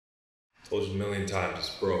Told you a million times it's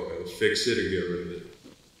broke. Either fix it or get rid of it.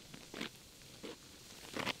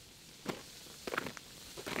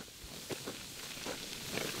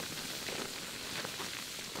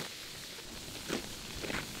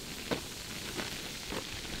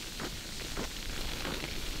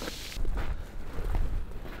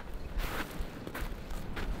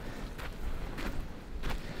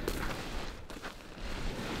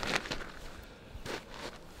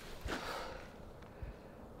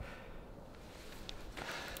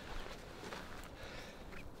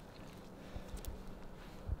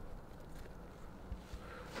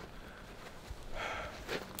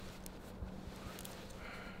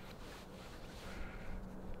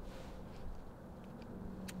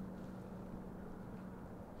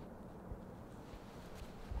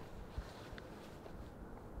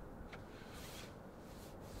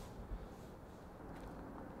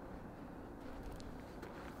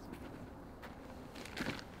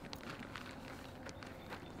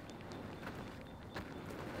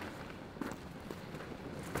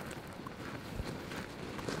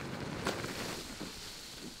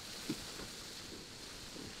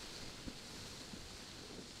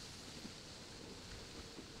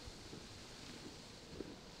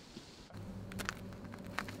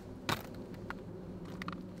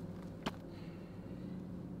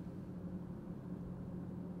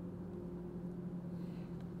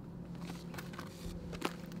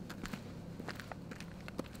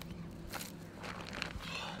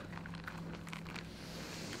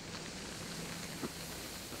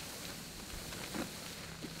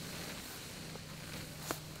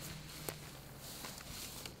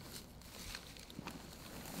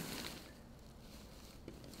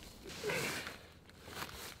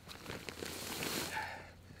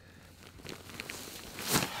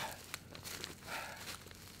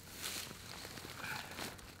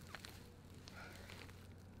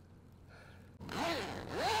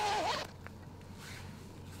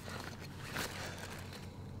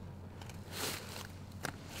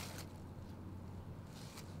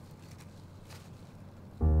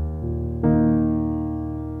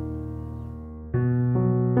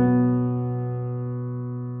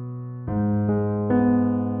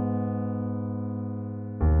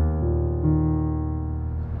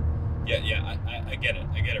 I get it.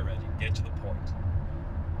 I get it, Reggie. Get to the point.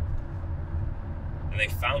 And they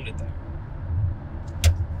found it there.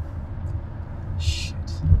 Shit,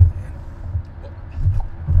 man.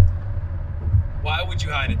 Why would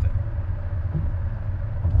you hide it there?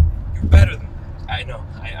 You're better than that. I know.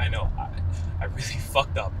 I really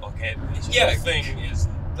fucked up, okay? The whole thing is,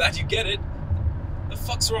 glad you get it. The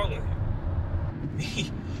fuck's wrong with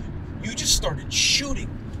you? You just started shooting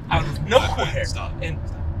out of nowhere. Stop. And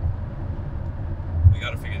we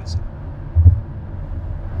gotta figure this out.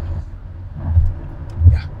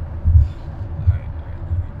 Yeah. Alright.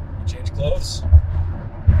 You change clothes.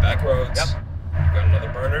 Back roads. Yep. You got another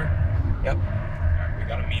burner. Yep. Alright, we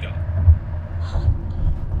gotta meet up.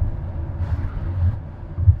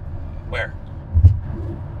 Where?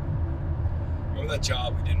 Remember that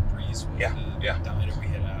job we did in Breeze with the diner we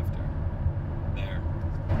hit after? There.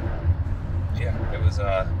 Yeah, it was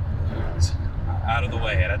out of the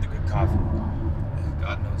way. It had the good coffee.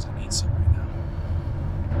 God knows I need some right now.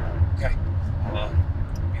 Okay. I'll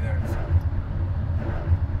be there in a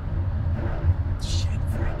few. Shit,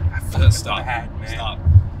 Frankie. I fucking Stop. bad, man. Stop.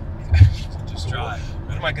 Just drive.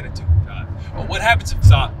 What am I gonna do? Drive. Oh, what happens if...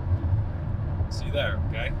 Stop. See you there,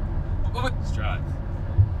 okay? Just drive.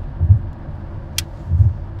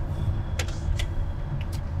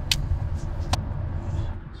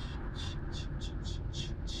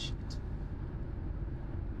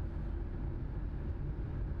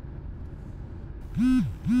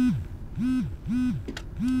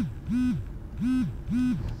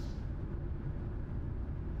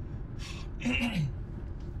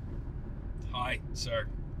 Hi, sir.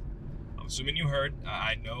 I'm assuming you heard.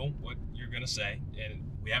 I know what you're gonna say,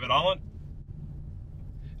 and we have it all on.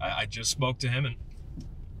 I just spoke to him, and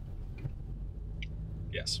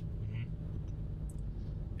yes. Mm-hmm.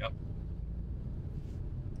 Yep.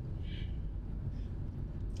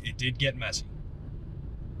 It did get messy.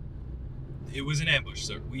 It was an ambush,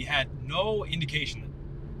 sir. We had no indication that...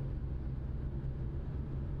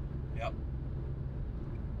 Yep.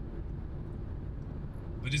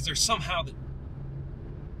 But is there somehow that...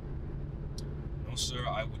 No, sir,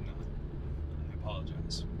 I would not. I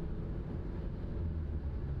apologize.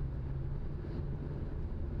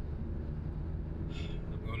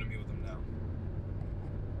 I'm going to meet with him now.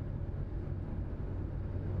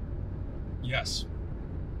 Yes.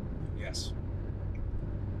 Yes.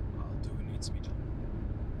 I'll do what needs to be done.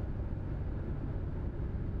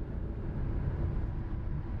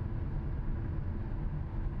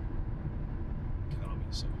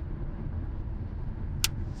 So.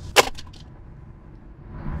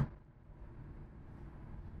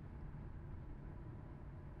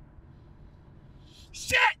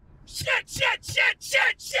 Shit! Shit! Shit! Shit!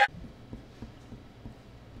 Shit! Shit!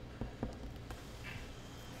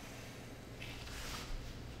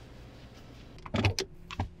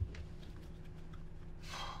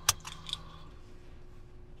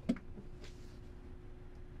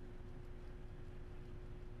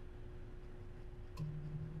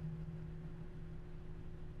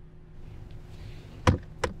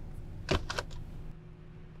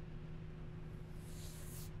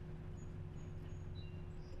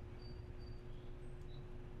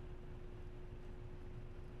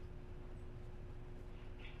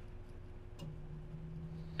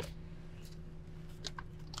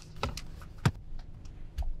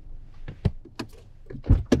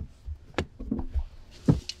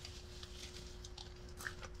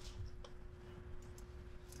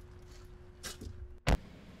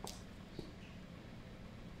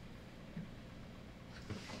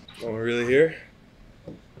 Oh, we're really here?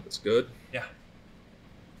 That's good. Yeah.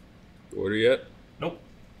 Order yet? Nope.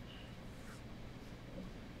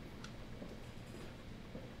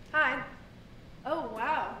 Hi. Oh,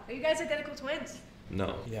 wow. Are you guys identical twins?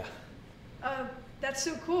 No. Yeah. That's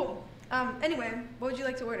so cool. Anyway, what would you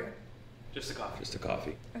like to order? Just a coffee. Just a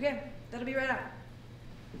coffee. Okay, that'll be right out.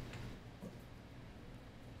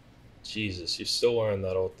 Jesus, you're still wearing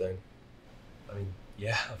that old thing. I mean,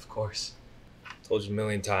 yeah, of course. Told you a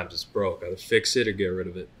million times it's broke. Either fix it or get rid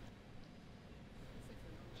of it.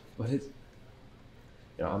 But it's,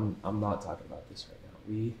 I'm not talking about this right now.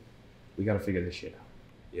 We gotta figure this shit out.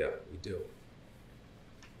 Yeah, we do.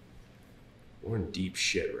 We're in deep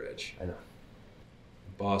shit, Reg. I know.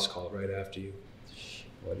 The boss called right after you.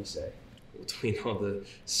 What'd he say? Between all the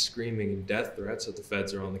screaming and death threats that the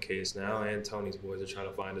feds are on the case now, and Tony's boys are trying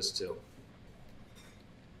to find us too.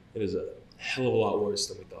 It is a hell of a lot worse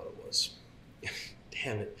than we thought it was.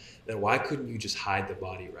 Damn it. Then why couldn't you just hide the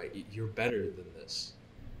body, right? You're better than this.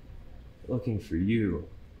 Looking for you,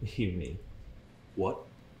 you mean? What?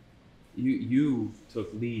 You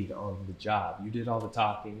took lead on the job. You did all the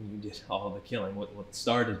talking. You did all the killing. What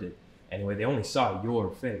started it? Anyway, they only saw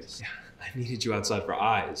your face. Yeah, I needed you outside for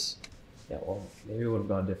eyes. Yeah, well, maybe it would have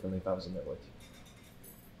gone differently if I was in there with you.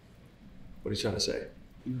 What are you trying to say?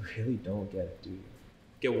 You really don't get it, do you?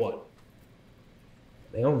 Get what?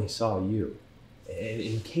 They only saw you. And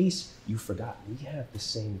in case you forgot, we have the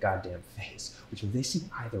same goddamn face, which means they see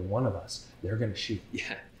either one of us, they're gonna shoot.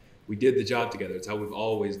 Yeah, we did the job together. It's how we've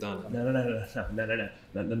always done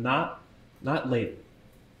it. No, not lately.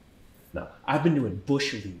 No, I've been doing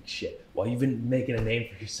bush league shit while you've been making a name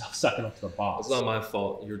for yourself, sucking up to the boss. It's not my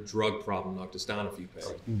fault. Your drug problem knocked us down a few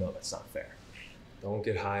pounds. You know that's not fair. Don't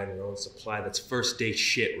get high on your own supply. That's first date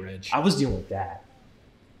shit, Reg. I was dealing with that.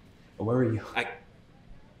 And where were you? I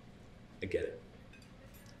get it.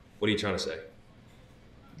 What are you trying to say?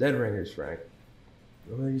 Dead ringers, Frank.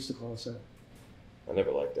 Remember they used to call us that? I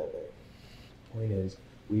never liked that name. Point is,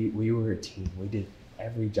 we were a team. We did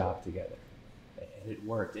every job together. And it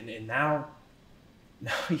worked. And now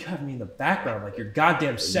you have me in the background like your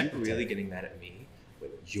goddamn secretary. Are you really getting mad at me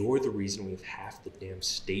when you're the reason we have half the damn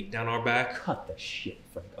state down our back? Cut the shit,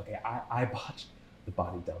 Frank. Okay, I botched the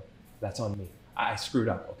body dump. That's on me. I screwed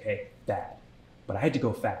up, okay? Bad. But I had to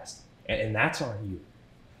go fast. And that's on you.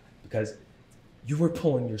 Because you were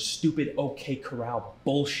pulling your stupid OK Corral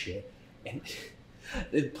bullshit. And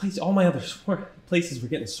the place, all my other places were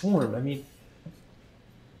getting swarmed. I mean...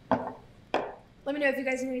 Let me know if you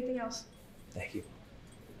guys need anything else. Thank you.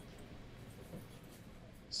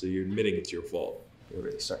 So you're admitting it's your fault. You're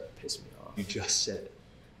really starting to piss me off. You just said it.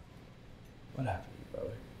 What happened to you,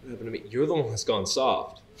 brother? What happened to me? You're the one that's gone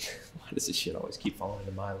soft. Why does this shit always keep falling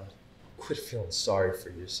into my lap? Quit feeling sorry for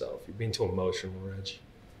yourself. You're being too emotional, Reg.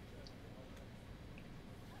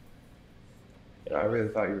 You know, I really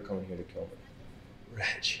thought you were coming here to kill me.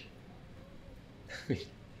 Reg. I mean,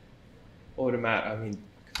 what would it matter? I mean,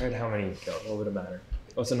 compared to how many you killed, what would it matter?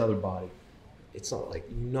 What's another body? It's not like,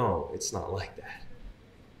 no, it's not like that.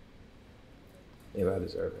 Maybe I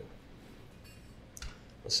deserve it.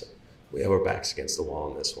 Listen, we have our backs against the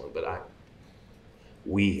wall on this one, but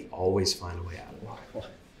we always find a way out of it.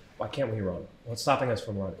 Why can't we run? What's stopping us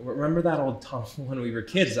from running? Remember that old tunnel when we were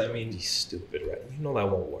kids? I mean... Be stupid, right? You know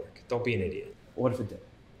that won't work. Don't be an idiot. What if it did?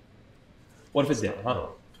 What if it did, huh?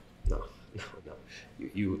 No.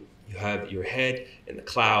 You have your head in the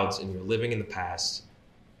clouds and you're living in the past.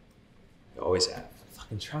 You always have. I'm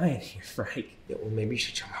fucking trying here, Frank. Yeah, well, maybe you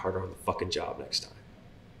should try harder on the fucking job next time.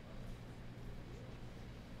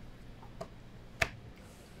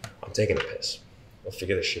 I'm taking a piss. We'll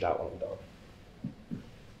figure this shit out when I'm done.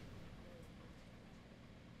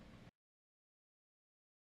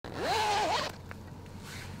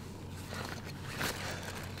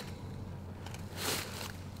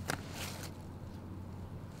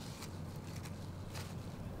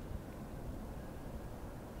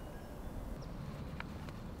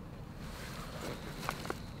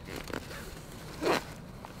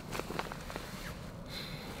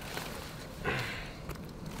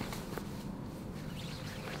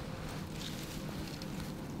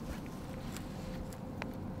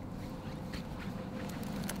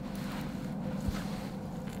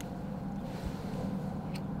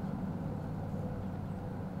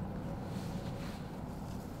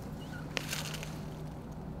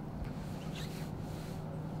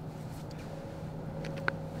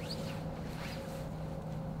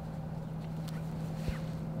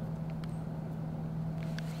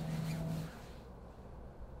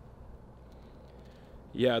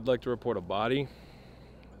 Yeah, I'd like to report a body.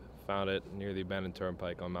 Found it near the abandoned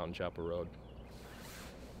turnpike on Mountain Chapel Road.